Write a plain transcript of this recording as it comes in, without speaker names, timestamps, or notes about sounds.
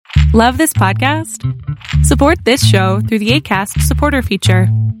Love this podcast? Support this show through the Acast supporter feature.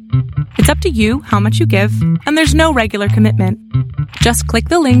 It's up to you how much you give, and there's no regular commitment. Just click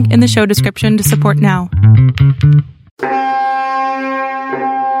the link in the show description to support now.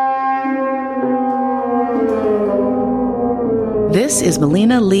 This is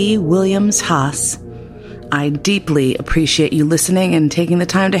Melina Lee Williams-Haas. I deeply appreciate you listening and taking the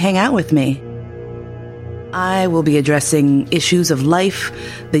time to hang out with me. I will be addressing issues of life,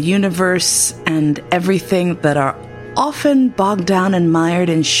 the universe, and everything that are often bogged down and mired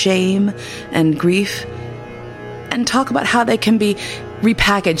in shame and grief, and talk about how they can be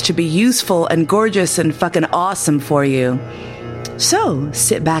repackaged to be useful and gorgeous and fucking awesome for you. So,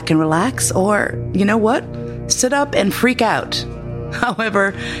 sit back and relax, or, you know what? Sit up and freak out.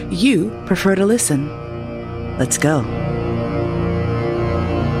 However you prefer to listen. Let's go.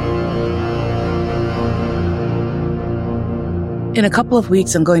 In a couple of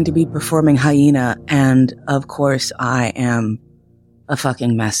weeks, I'm going to be performing Hyena, and of course, I am a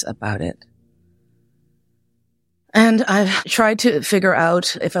fucking mess about it. And I've tried to figure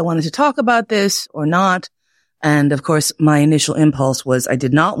out if I wanted to talk about this or not. And of course, my initial impulse was I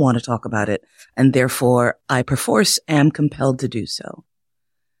did not want to talk about it, and therefore I perforce am compelled to do so.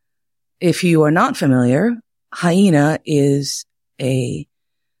 If you are not familiar, Hyena is a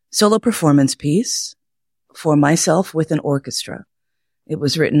solo performance piece for myself with an orchestra. It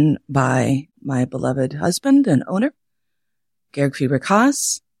was written by my beloved husband and owner, Georg Friedrich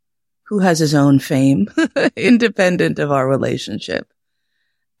Haas, who has his own fame, independent of our relationship.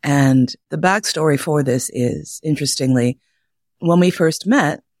 And the backstory for this is, interestingly, when we first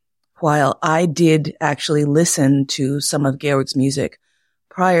met, while I did actually listen to some of Georg's music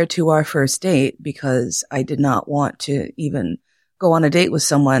prior to our first date, because I did not want to even go on a date with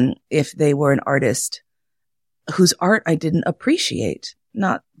someone if they were an artist whose art I didn't appreciate,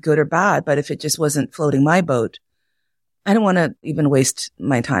 not good or bad, but if it just wasn't floating my boat, I don't want to even waste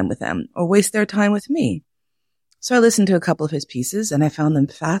my time with them or waste their time with me. So I listened to a couple of his pieces and I found them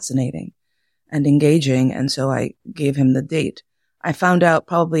fascinating and engaging. And so I gave him the date. I found out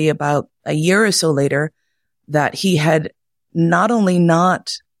probably about a year or so later that he had not only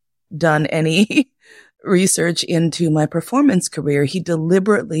not done any research into my performance career, he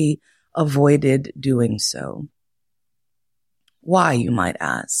deliberately avoided doing so. Why, you might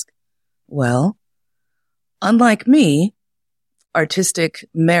ask? Well, unlike me, artistic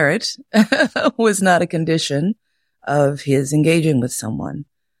merit was not a condition of his engaging with someone.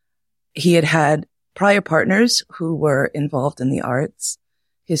 He had had prior partners who were involved in the arts.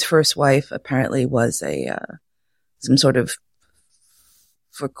 His first wife apparently was some sort of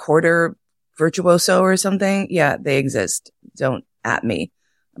recorder virtuoso or something. Yeah, they exist. Don't at me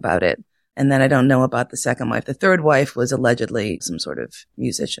about it. And then I don't know about the second wife. The third wife was allegedly some sort of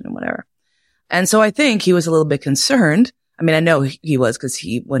musician or whatever. And so I think he was a little bit concerned. I mean, I know he was, because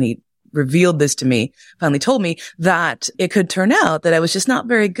when he revealed this to me, finally told me that it could turn out that I was just not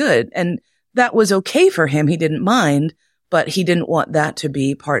very good. And that was okay for him. He didn't mind, but he didn't want that to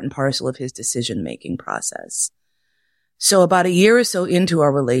be part and parcel of his decision-making process. So about a year or so into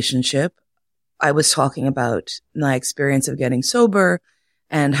our relationship, I was talking about my experience of getting sober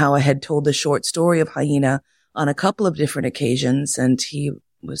and how I had told the short story of Hyena on a couple of different occasions. And he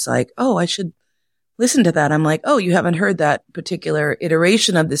was like, oh, I should listen to that. I'm like, oh, you haven't heard that particular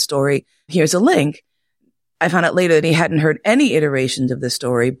iteration of the story. Here's a link. I found out later that he hadn't heard any iterations of the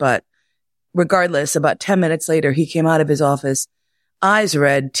story, but regardless, about 10 minutes later, he came out of his office, eyes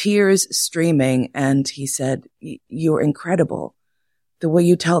red, tears streaming, and he said, you're incredible. The way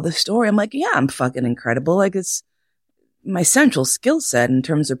you tell the story. I'm like, yeah, I'm fucking incredible. Like, it's my central skill set in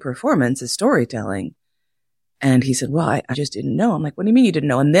terms of performance is storytelling. And he said, well, I just didn't know. I'm like, what do you mean you didn't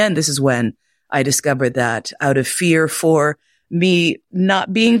know? And then this is when I discovered that out of fear for me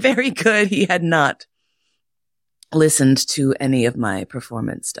not being very good, he had not listened to any of my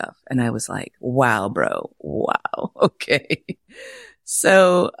performance stuff. And I was like, wow, bro. Wow. Okay.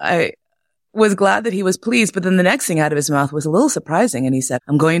 So I was glad that he was pleased. But then the next thing out of his mouth was a little surprising. And he said,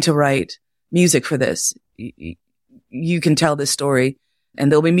 I'm going to write music for this. You can tell this story and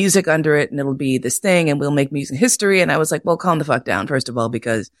there'll be music under it and it'll be this thing and we'll make music history. And I was like, well, calm the fuck down, first of all,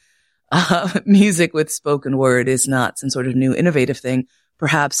 because music with spoken word is not some sort of new innovative thing.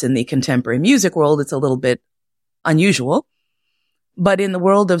 Perhaps in the contemporary music world, it's a little bit unusual. But in the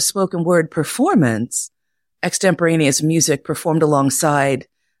world of spoken word performance, extemporaneous music performed alongside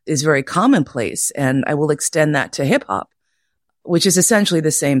is very commonplace. And I will extend that to hip hop, which is essentially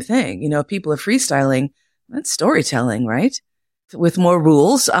the same thing. You know, if people are freestyling, that's storytelling, right? With more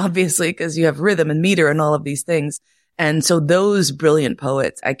rules, obviously, because you have rhythm and meter and all of these things. And so those brilliant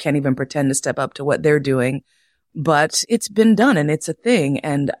poets, I can't even pretend to step up to what they're doing, but it's been done and it's a thing.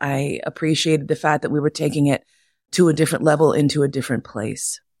 And I appreciated the fact that we were taking it to a different level, into a different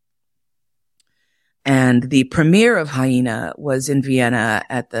place. And the premiere of Hyena was in Vienna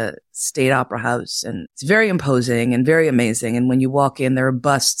at the State Opera House. And it's very imposing and very amazing. And when you walk in, there are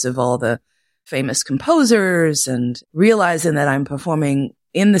busts of all the famous composers, and realizing that I'm performing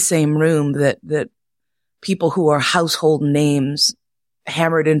in the same room that people who are household names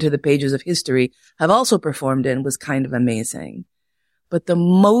hammered into the pages of history have also performed in was kind of amazing. But the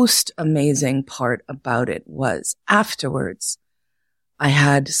most amazing part about it was afterwards, I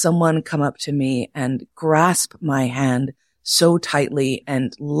had someone come up to me and grasp my hand so tightly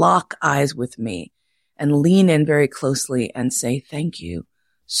and lock eyes with me and lean in very closely and say, thank you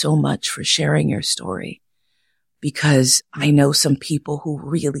so much for sharing your story, because I know some people who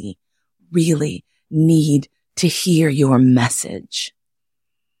really, really need to hear your message.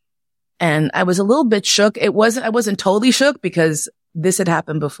 And I was a little bit shook. I wasn't totally shook, because this had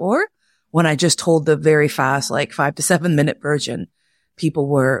happened before when I just told the very fast, like 5 to 7 minute version. People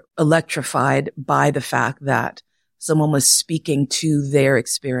were electrified by the fact that someone was speaking to their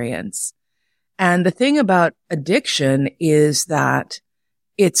experience. And the thing about addiction is that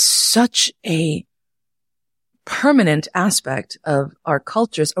it's such a permanent aspect of our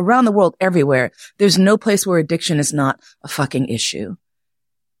cultures around the world, everywhere. There's no place where addiction is not a fucking issue.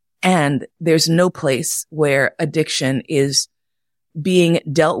 And there's no place where addiction is being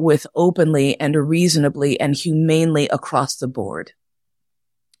dealt with openly and reasonably and humanely across the board.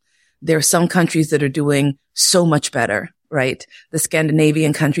 There are some countries that are doing so much better, right? The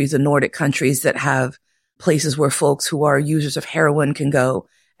Scandinavian countries, the Nordic countries that have places where folks who are users of heroin can go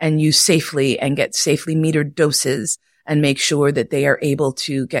and use safely and get safely metered doses and make sure that they are able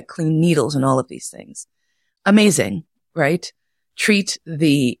to get clean needles and all of these things. Amazing, right? Treat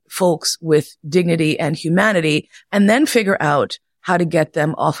the folks with dignity and humanity, and then figure out how to get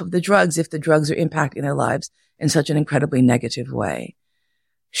them off of the drugs if the drugs are impacting their lives in such an incredibly negative way.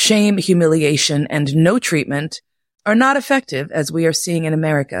 Shame, humiliation, and no treatment are not effective, as we are seeing in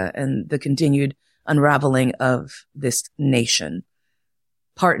America and the continued unraveling of this nation.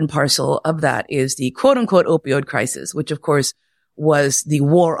 Part and parcel of that is the quote-unquote opioid crisis, which of course was the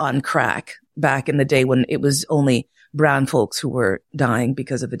war on crack back in the day when it was only brown folks who were dying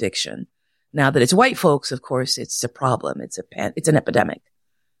because of addiction. Now that it's white folks, of course, it's a problem. It's an epidemic,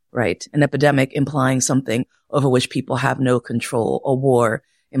 right? An epidemic implying something over which people have no control. A war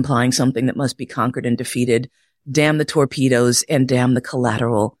implying something that must be conquered and defeated. Damn the torpedoes and damn the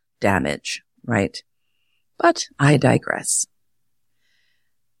collateral damage, right? But I digress.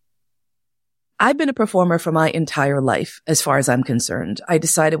 I've been a performer for my entire life, as far as I'm concerned. I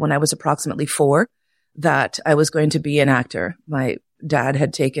decided when I was approximately 4 that I was going to be an actor. My dad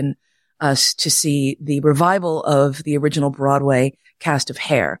had taken us to see the revival of the original Broadway cast of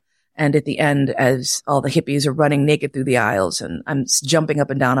Hair. And at the end, as all the hippies are running naked through the aisles, and I'm jumping up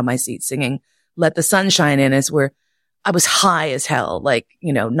and down on my seat singing Let the Sun Shine In, I was high as hell, like,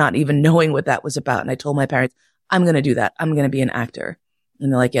 not even knowing what that was about. And I told my parents, I'm going to do that. I'm going to be an actor.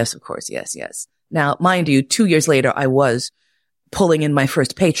 And they're like, yes, of course. Yes, yes. Now, mind you, 2 years later, I was pulling in my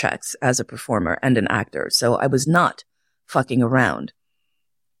first paychecks as a performer and an actor. So I was not fucking around.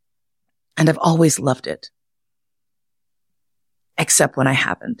 And I've always loved it. Except when I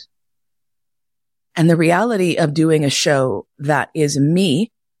haven't. And the reality of doing a show that is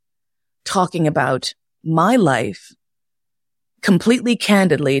me talking about my life completely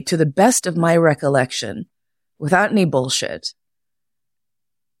candidly to the best of my recollection without any bullshit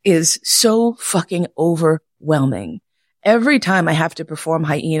is so fucking overwhelming. Every time I have to perform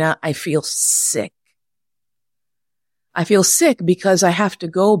Hyena, I feel sick. I feel sick because I have to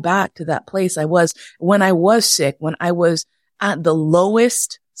go back to that place I was when I was sick, when I was at the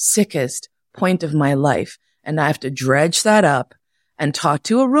lowest, sickest point of my life. And I have to dredge that up and talk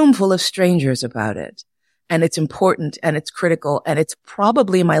to a room full of strangers about it. And it's important and it's critical and it's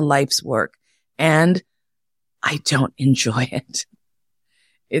probably my life's work. And I don't enjoy it.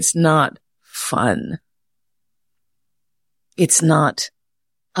 It's not fun. It's not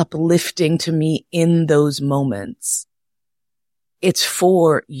uplifting to me in those moments. It's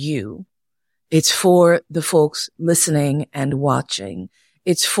for you. It's for the folks listening and watching.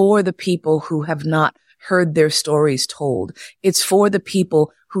 It's for the people who have not heard their stories told. It's for the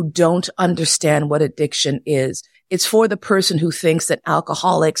people who don't understand what addiction is. It's for the person who thinks that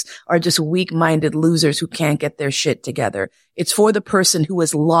alcoholics are just weak-minded losers who can't get their shit together. It's for the person who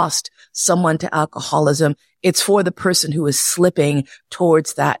has lost someone to alcoholism. It's for the person who is slipping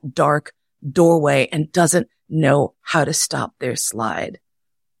towards that dark doorway and doesn't know how to stop their slide.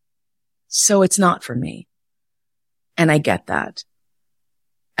 So it's not for me. And I get that.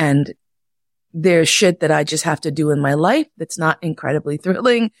 And there's shit that I just have to do in my life that's not incredibly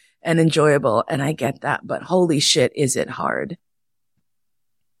thrilling and enjoyable. And I get that. But holy shit, is it hard?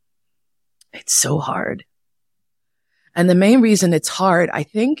 It's so hard. And the main reason it's hard, I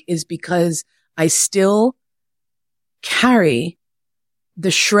think, is because I still carry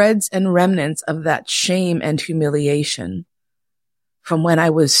the shreds and remnants of that shame and humiliation from when I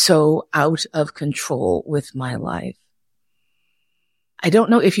was so out of control with my life. I don't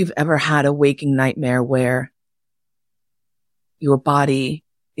know if you've ever had a waking nightmare where your body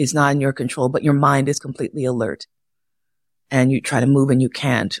is not in your control, but your mind is completely alert and you try to move and you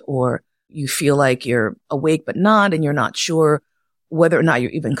can't, or you feel like you're awake but not, and you're not sure whether or not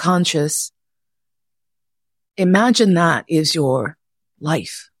you're even conscious. Imagine that is your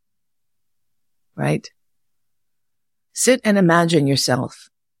life, right? Sit and imagine yourself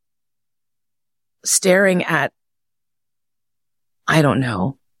staring at, I don't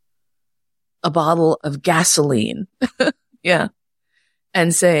know, a bottle of gasoline. Yeah.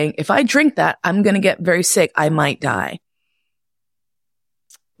 And saying, if I drink that, I'm going to get very sick. I might die.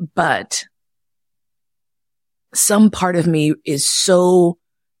 But some part of me is so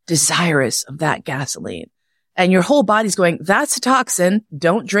desirous of that gasoline. And your whole body's going, that's a toxin.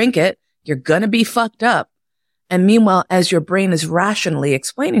 Don't drink it. You're going to be fucked up. And meanwhile, as your brain is rationally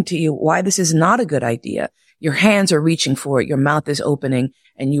explaining to you why this is not a good idea, your hands are reaching for it, your mouth is opening,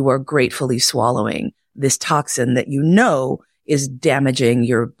 and you are gratefully swallowing this toxin that you know is damaging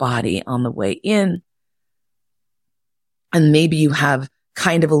your body on the way in. And maybe you have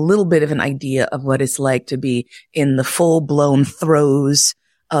kind of a little bit of an idea of what it's like to be in the full-blown throes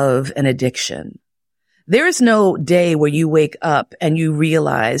of an addiction. There is no day where you wake up and you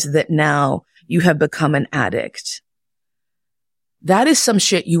realize that now you have become an addict. That is some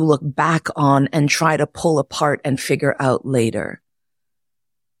shit you look back on and try to pull apart and figure out later.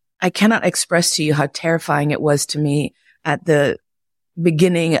 I cannot express to you how terrifying it was to me at the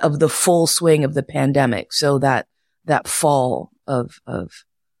beginning of the full swing of the pandemic. So that fall of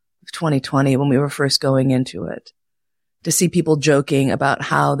 2020, when we were first going into it, to see people joking about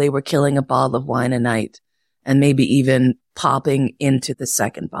how they were killing a bottle of wine a night and maybe even popping into the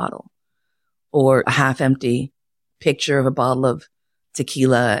second bottle, or a half empty picture of a bottle of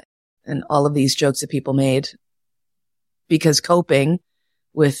tequila, and all of these jokes that people made, because coping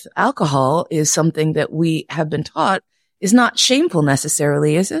with alcohol is something that we have been taught is not shameful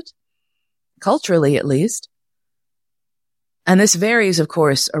necessarily, is it? Culturally, at least. And this varies, of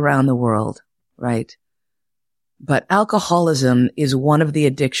course, around the world, right? But alcoholism is one of the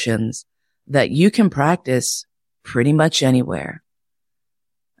addictions that you can practice pretty much anywhere.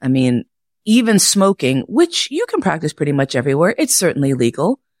 I mean, even smoking, which you can practice pretty much everywhere, it's certainly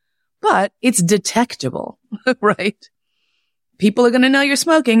legal, but it's detectable, right? People are going to know you're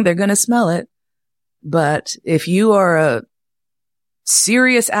smoking. They're going to smell it. But if you are a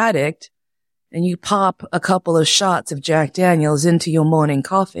serious addict and you pop a couple of shots of Jack Daniels into your morning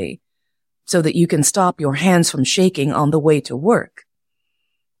coffee so that you can stop your hands from shaking on the way to work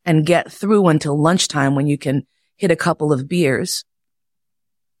and get through until lunchtime when you can hit a couple of beers,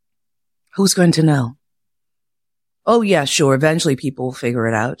 who's going to know? Oh yeah, sure. Eventually people will figure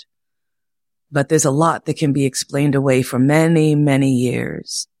it out. But there's a lot that can be explained away for many, many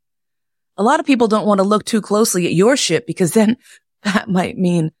years. A lot of people don't want to look too closely at your shit because then that might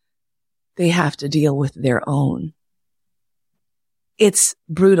mean they have to deal with their own. It's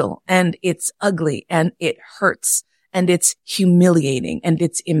brutal and it's ugly and it hurts and it's humiliating and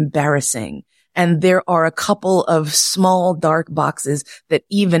it's embarrassing. And there are a couple of small dark boxes that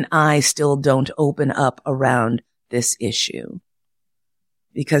even I still don't open up around this issue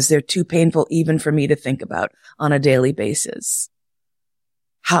because they're too painful even for me to think about on a daily basis.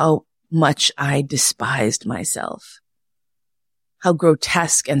 How much I despised myself. How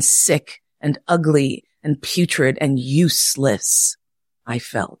grotesque and sick and ugly and putrid and useless I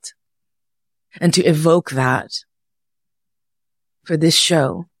felt. And to evoke that for this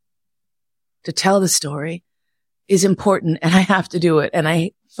show, to tell the story, is important, and I have to do it, and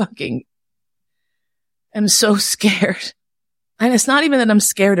I fucking am so scared. And it's not even that I'm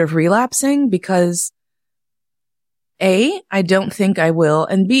scared of relapsing, because A, I don't think I will,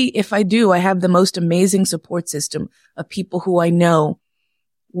 and B, if I do, I have the most amazing support system of people who I know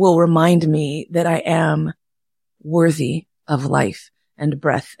will remind me that I am worthy of life and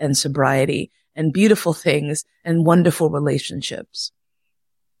breath and sobriety and beautiful things and wonderful relationships.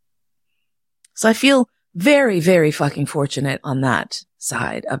 So I feel very, very fucking fortunate on that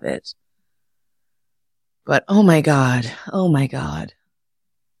side of it. But oh my God.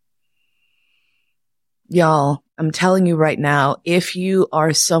 Y'all, I'm telling you right now, if you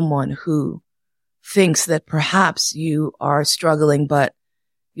are someone who thinks that perhaps you are struggling, but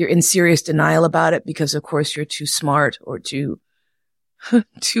you're in serious denial about it because of course you're too smart or too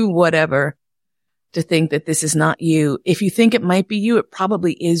whatever to think that this is not you. If you think it might be you, it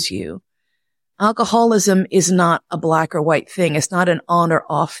probably is you. Alcoholism is not a black or white thing. It's not an on or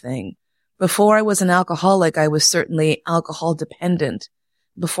off thing. Before I was an alcoholic, I was certainly alcohol dependent.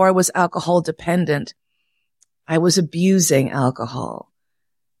 Before I was alcohol dependent, I was abusing alcohol.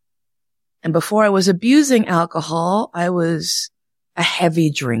 And before I was abusing alcohol, I was a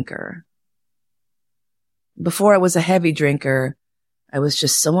heavy drinker. Before I was a heavy drinker, I was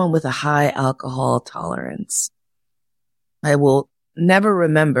just someone with a high alcohol tolerance. I will never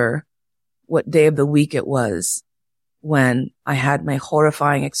remember what day of the week it was when I had my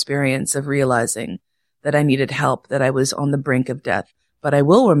horrifying experience of realizing that I needed help, that I was on the brink of death. But I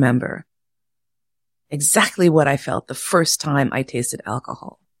will remember exactly what I felt the first time I tasted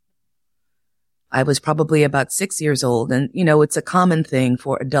alcohol. I was probably about 6 years old. And, you know, it's a common thing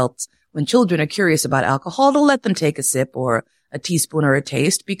for adults when children are curious about alcohol to let them take a sip or a teaspoon or a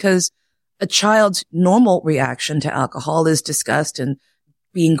taste, because a child's normal reaction to alcohol is disgust and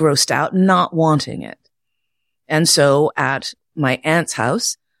being grossed out, not wanting it. And so at my aunt's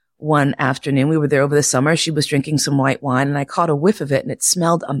house, one afternoon, we were there over the summer, she was drinking some white wine and I caught a whiff of it and it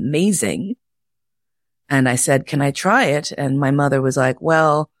smelled amazing. And I said, can I try it? And my mother was like,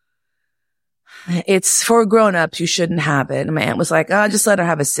 well, it's for grown-ups. You shouldn't have it. And my aunt was like, oh, just let her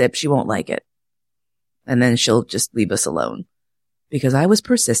have a sip. She won't like it. And then she'll just leave us alone, because I was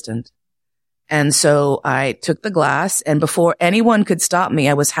persistent. And so I took the glass, and before anyone could stop me,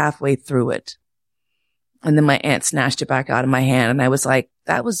 I was halfway through it. And then my aunt snatched it back out of my hand. And I was like,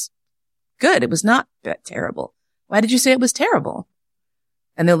 that was good. It was not that terrible. Why did you say it was terrible?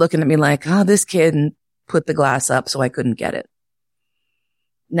 And they're looking at me like, oh, this kid, and put the glass up so I couldn't get it.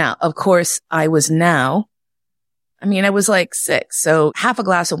 Now, of course, I was like 6. So half a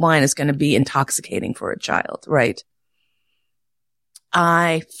glass of wine is going to be intoxicating for a child, right?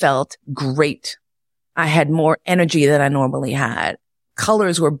 I felt great. I had more energy than I normally had.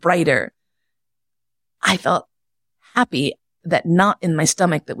 Colors were brighter. I felt happy. That knot in my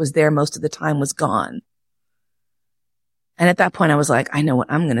stomach that was there most of the time was gone. And at that point, I was like, I know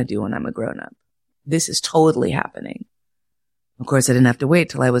what I'm going to do when I'm a grown up. This is totally happening. Of course, I didn't have to wait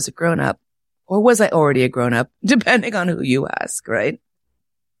till I was a grown up. Or was I already a grown up? Depending on who you ask, right?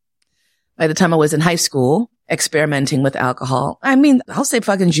 By the time I was in high school, experimenting with alcohol, I'll say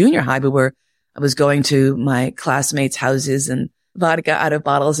fucking junior high, I was going to my classmates' houses and vodka out of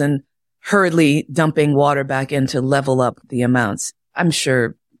bottles and hurriedly dumping water back in to level up the amounts. I'm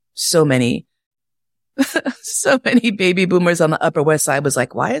sure so many baby boomers on the Upper West Side was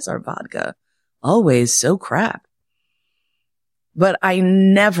like, why is our vodka always so crap? But I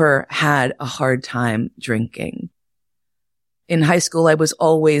never had a hard time drinking. In high school, I was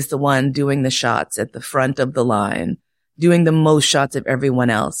always the one doing the shots at the front of the line, doing the most shots of everyone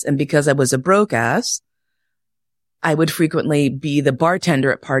else. And because I was a broke ass, I would frequently be the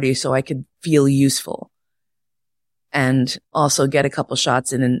bartender at parties so I could feel useful and also get a couple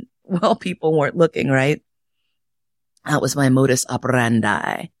shots in, and well, people weren't looking, right? That was my modus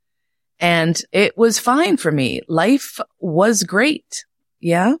operandi. And it was fine for me. Life was great.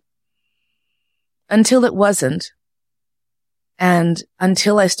 Yeah. Until it wasn't. And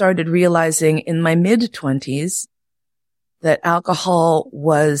until I started realizing in my mid-20s that alcohol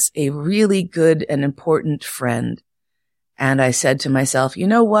was a really good and important friend. And I said to myself, you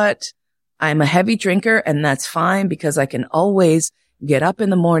know what? I'm a heavy drinker, and that's fine because I can always get up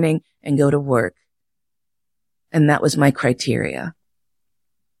in the morning and go to work. And that was my criteria.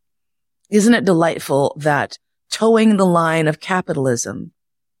 Isn't it delightful that towing the line of capitalism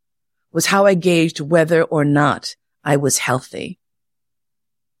was how I gauged whether or not I was healthy?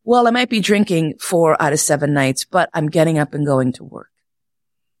 Well, I might be drinking 4 out of 7 nights, but I'm getting up and going to work.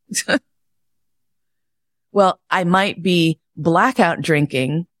 Well, I might be blackout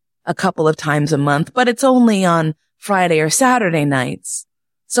drinking a couple of times a month, but it's only on Friday or Saturday nights.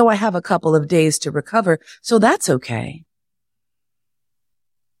 So I have a couple of days to recover. So that's okay.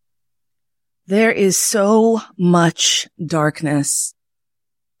 There is so much darkness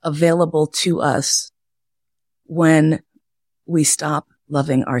available to us when we stop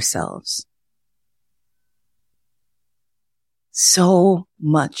loving ourselves. So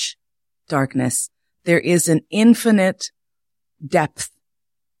much darkness. There is an infinite depth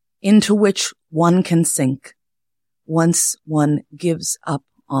into which one can sink once one gives up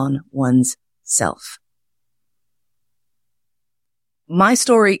on one's self. My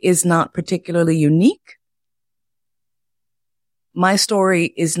story is not particularly unique. My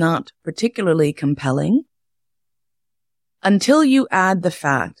story is not particularly compelling until you add the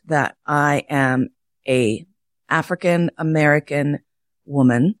fact that I am a African American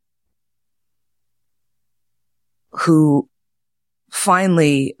woman who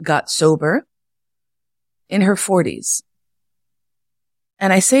finally got sober in her 40s.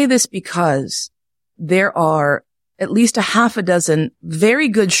 And I say this because there are at least a half a dozen very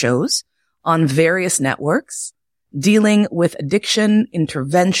good shows on various networks dealing with addiction,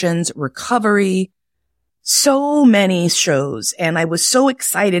 interventions, recovery, so many shows. And I was so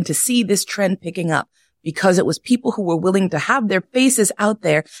excited to see this trend picking up because it was people who were willing to have their faces out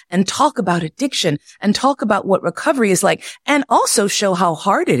there and talk about addiction and talk about what recovery is like and also show how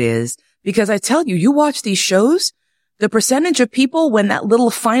hard it is. Because I tell you, you watch these shows, the percentage of people when that little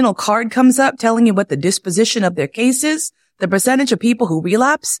final card comes up telling you what the disposition of their case is, the percentage of people who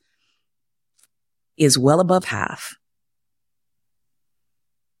relapse is well above half.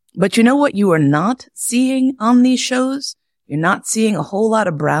 But you know what you are not seeing on these shows? You're not seeing a whole lot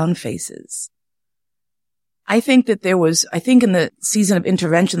of brown faces. I think in the season of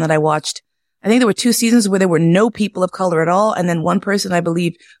intervention that I watched, I think there were 2 seasons where there were no people of color at all. And then one person, I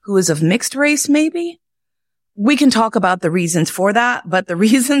believe, who is of mixed race, maybe. We can talk about the reasons for that, but the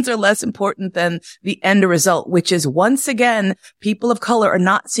reasons are less important than the end result, which is once again, people of color are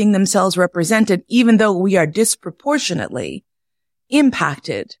not seeing themselves represented, even though we are disproportionately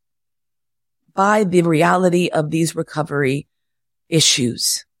impacted by the reality of these recovery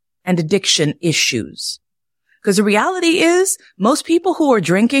issues and addiction issues. Because the reality is most people who are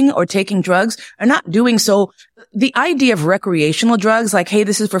drinking or taking drugs are not doing so. The idea of recreational drugs, like, hey,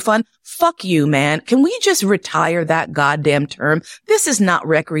 this is for fun. Fuck you, man. Can we just retire that goddamn term? This is not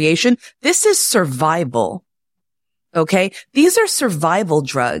recreation. This is survival. Okay. These are survival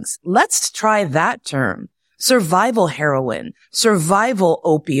drugs. Let's try that term. Survival heroin, survival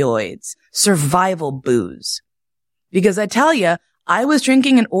opioids, survival booze. Because I tell you, I was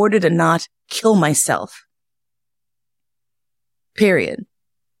drinking in order to not kill myself. Period.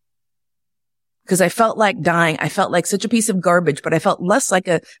 Because I felt like dying. I felt like such a piece of garbage, but I felt less like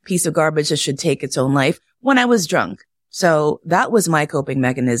a piece of garbage that should take its own life when I was drunk. So that was my coping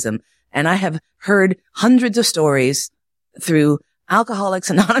mechanism. And I have heard hundreds of stories through Alcoholics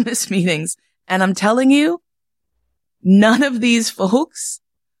Anonymous meetings. And I'm telling you, none of these folks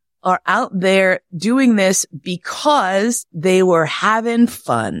are out there doing this because they were having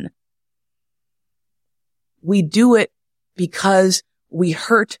fun. We do it because we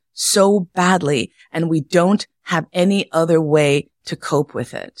hurt so badly and we don't have any other way to cope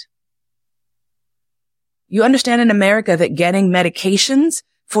with it. You understand in America that getting medications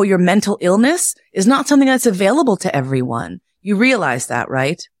for your mental illness is not something that's available to everyone. You realize that,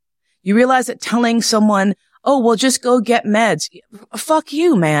 right? You realize that telling someone, oh, well, just go get meds. Fuck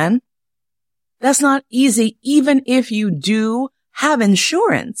you, man. That's not easy, even if you do have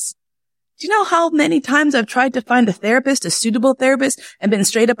insurance. Do you know how many times I've tried to find a therapist, a suitable therapist, and been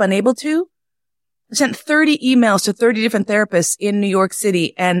straight up unable to? I sent 30 emails to 30 different therapists in New York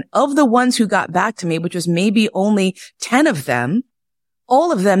City, and of the ones who got back to me, which was maybe only 10 of them,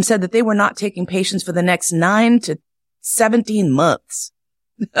 all of them said that they were not taking patients for the next 9 to 17 months.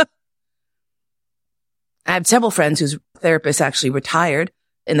 I have several friends whose therapists actually retired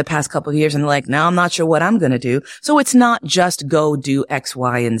in the past couple of years, and they're like, now I'm not sure what I'm going to do. So it's not just go do X,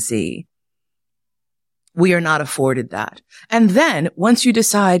 Y, and Z. We are not afforded that. And then once you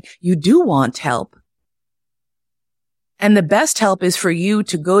decide you do want help, and the best help is for you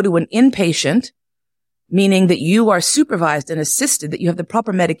to go to an inpatient, meaning that you are supervised and assisted, that you have the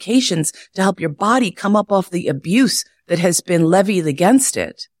proper medications to help your body come up off the abuse that has been levied against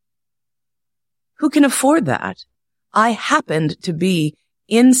it. Who can afford that? I happened to be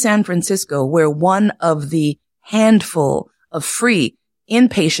in San Francisco, where one of the handful of free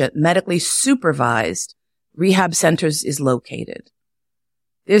inpatient medically supervised rehab centers is located.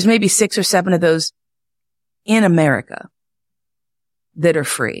 There's maybe 6 or 7 of those in America that are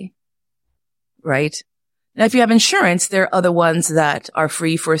free, right? Now, if you have insurance, there are other ones that are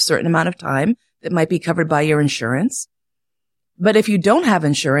free for a certain amount of time that might be covered by your insurance. But if you don't have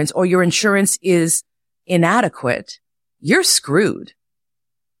insurance or your insurance is inadequate, you're screwed.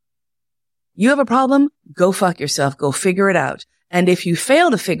 You have a problem? Go fuck yourself. Go figure it out. And if you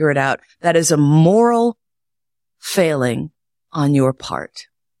fail to figure it out, that is a moral failing on your part.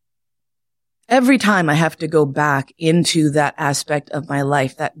 Every time I have to go back into that aspect of my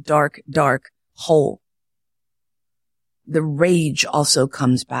life, that dark, dark hole, the rage also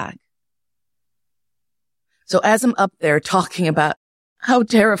comes back. So as I'm up there talking about how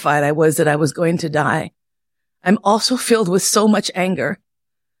terrified I was that I was going to die. I'm also filled with so much anger.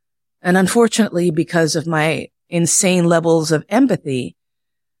 And unfortunately, because of my insane levels of empathy,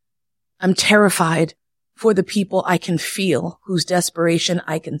 I'm terrified for the people I can feel, whose desperation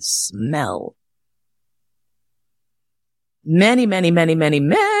I can smell. Many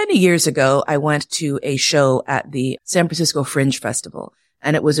years ago, I went to a show at the San Francisco Fringe Festival.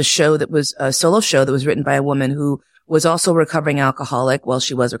 And it was a show that was a solo show that was written by a woman who was also a recovering alcoholic. Well,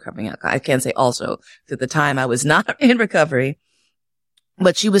 she was a recovering alcoholic. I can't say also. At the time, I was not in recovery.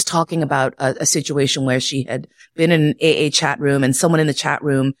 But she was talking about a situation where she had been in an AA chat room and someone in the chat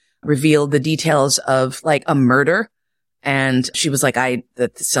room revealed the details of like a murder. And she was like,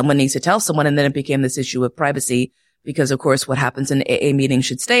 that someone needs to tell someone. And then it became this issue of privacy because, of course, what happens in AA meetings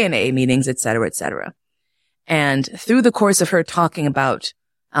should stay in AA meetings, et cetera, et cetera. And through the course of her talking about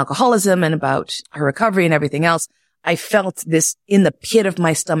alcoholism and about her recovery and everything else, I felt this in the pit of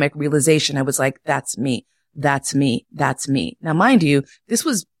my stomach realization. I was like, that's me. That's me. That's me. Now, mind you, this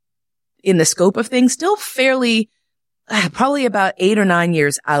was in the scope of things still fairly, probably about 8 or 9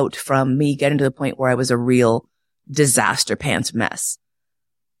 years out from me getting to the point where I was a real disaster pants mess.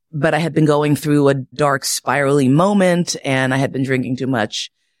 But I had been going through a dark spirally moment and I had been drinking too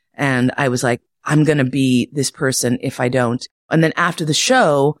much. And I was like, I'm going to be this person if I don't. And then after the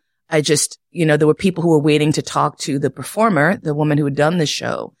show, I just, there were people who were waiting to talk to the performer, the woman who had done the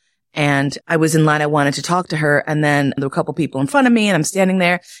show. And I was in line. I wanted to talk to her. And then there were a couple people in front of me and I'm standing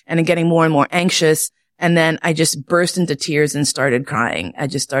there and I'm getting more and more anxious. And then I just burst into tears and started crying. I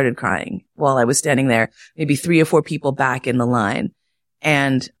just started crying while I was standing there, maybe 3 or 4 people back in the line.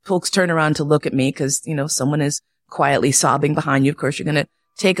 And folks turn around to look at me because, someone is quietly sobbing behind you. Of course, you're going to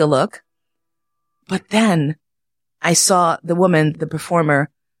take a look. But then I saw the woman, the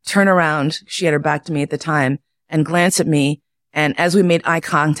performer, turn around. She had her back to me at the time and glance at me. And as we made eye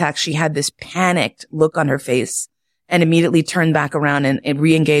contact, she had this panicked look on her face and immediately turned back around and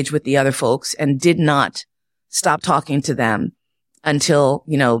re-engaged with the other folks and did not stop talking to them until,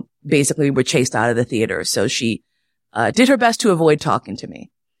 basically we were chased out of the theater. So she did her best to avoid talking to me.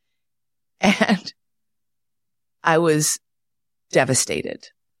 And I was devastated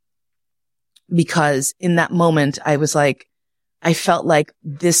because in that moment, I was like, I felt like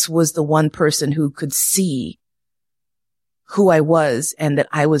this was the one person who could see who I was and that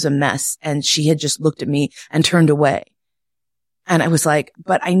I was a mess. And she had just looked at me and turned away. And I was like,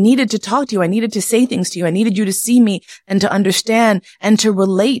 but I needed to talk to you. I needed to say things to you. I needed you to see me and to understand and to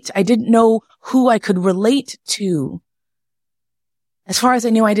relate. I didn't know who I could relate to. As far as I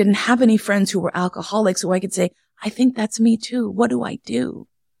knew, I didn't have any friends who were alcoholics who I could say, I think that's me too. What do I do?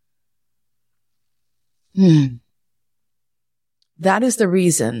 That is the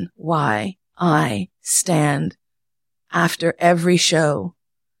reason why I stand after every show,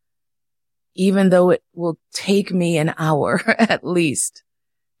 even though it will take me an hour at least.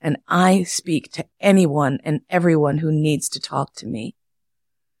 And I speak to anyone and everyone who needs to talk to me,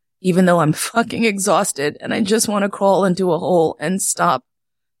 even though I'm fucking exhausted and I just want to crawl into a hole and stop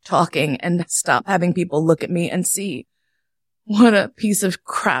talking and stop having people look at me and see what a piece of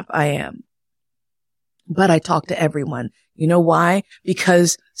crap I am. But I talk to everyone. You know why?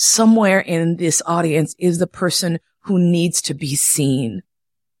 Because somewhere in this audience is the person who needs to be seen.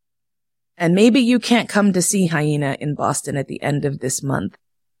 And maybe you can't come to see Hyena in Boston at the end of this month,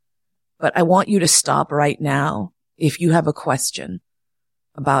 but I want you to stop right now if you have a question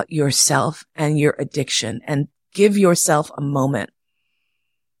about yourself and your addiction and give yourself a moment.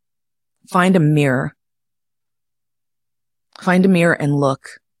 Find a mirror. Find a mirror and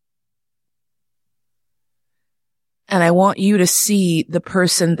look. And I want you to see the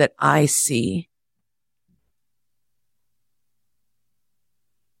person that I see.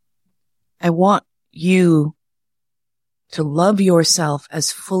 I want you to love yourself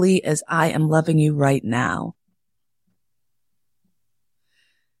as fully as I am loving you right now.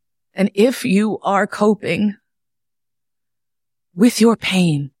 And if you are coping with your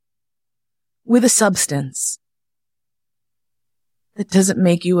pain, with a substance, that doesn't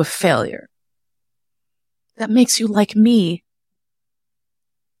make you a failure. That makes you like me.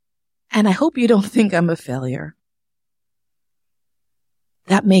 And I hope you don't think I'm a failure.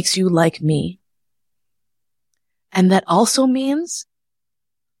 That makes you like me. And that also means,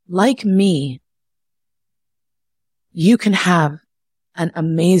 like me, you can have an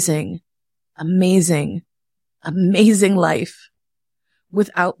amazing, amazing, amazing life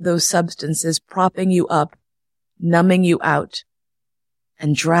without those substances propping you up, numbing you out,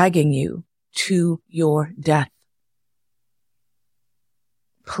 and dragging you to your death.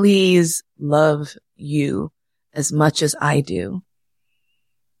 Please love you as much as I do.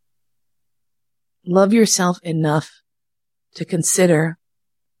 Love yourself enough to consider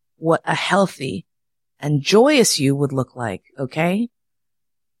what a healthy and joyous you would look like, okay?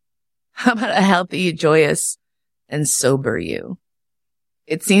 How about a healthy, joyous, and sober you?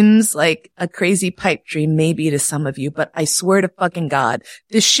 It seems like a crazy pipe dream maybe to some of you, but I swear to fucking God,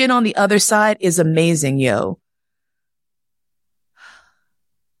 this shit on the other side is amazing, yo.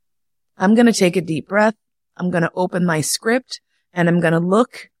 I'm going to take a deep breath. I'm going to open my script and I'm going to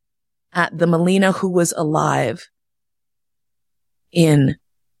look at the Melina who was alive in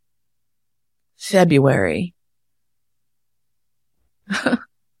February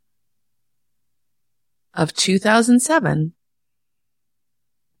of 2007.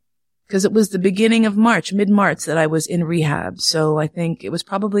 Because it was the beginning of March, mid-March, that I was in rehab. So I think it was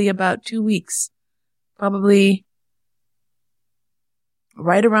probably about 2 weeks. Probably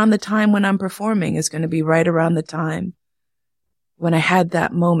right around the time when I'm performing is going to be right around the time when I had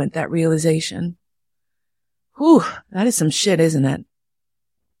that moment, that realization. Whew, that is some shit, isn't it?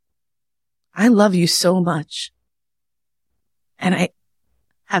 I love you so much. And I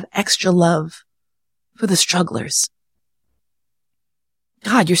have extra love for the strugglers.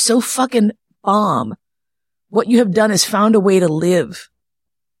 God, you're so fucking bomb. What you have done is found a way to live.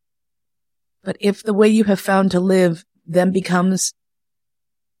 But if the way you have found to live then becomes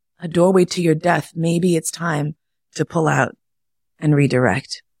a doorway to your death, maybe it's time to pull out and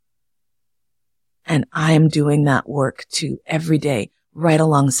redirect. And I am doing that work too every day, right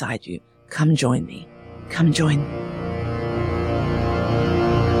alongside you. Come join me. Come join me.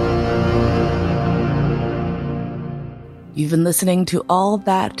 You've been listening to All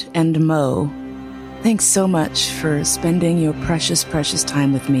That and Mo. Thanks so much for spending your precious, precious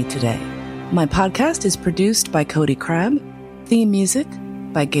time with me today. My podcast is produced by Cody Crabb. Theme music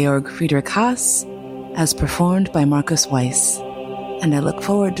by Georg Friedrich Haas, as performed by Marcus Weiss. And I look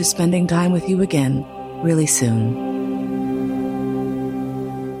forward to spending time with you again really soon.